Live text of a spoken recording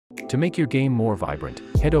To make your game more vibrant,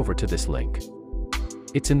 head over to this link.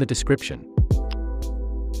 It's in the description.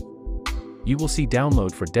 You will see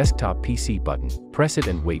download for desktop PC button. Press it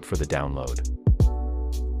and wait for the download.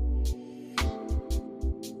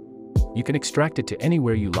 You can extract it to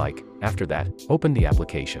anywhere you like. After that, open the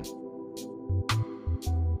application.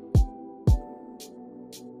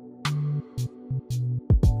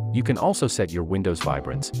 You can also set your Windows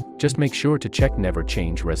vibrance. Just make sure to check Never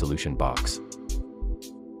Change Resolution box.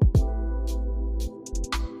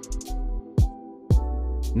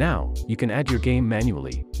 Now, you can add your game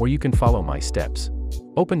manually, or you can follow my steps.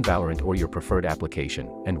 Open Valorant or your preferred application,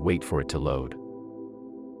 and wait for it to load.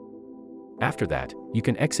 After that, you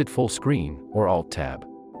can exit full screen, or Alt-Tab.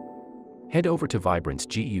 Head over to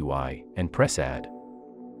VibranceGUI, and press Add.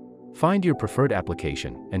 Find your preferred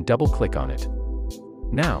application, and double-click on it.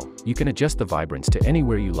 Now, you can adjust the vibrance to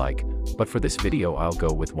anywhere you like, but for this video I'll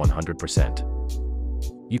go with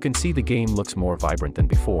 100%. You can see the game looks more vibrant than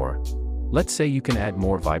before. Let's say you can add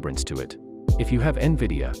more vibrance to it. If you have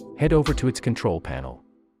NVIDIA, head over to its control panel.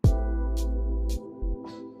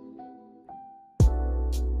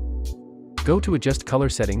 Go to Adjust Color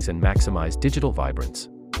Settings and maximize Digital Vibrance.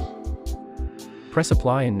 Press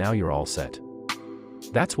Apply and now you're all set.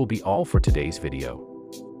 That will be all for today's video.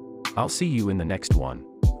 I'll see you in the next one.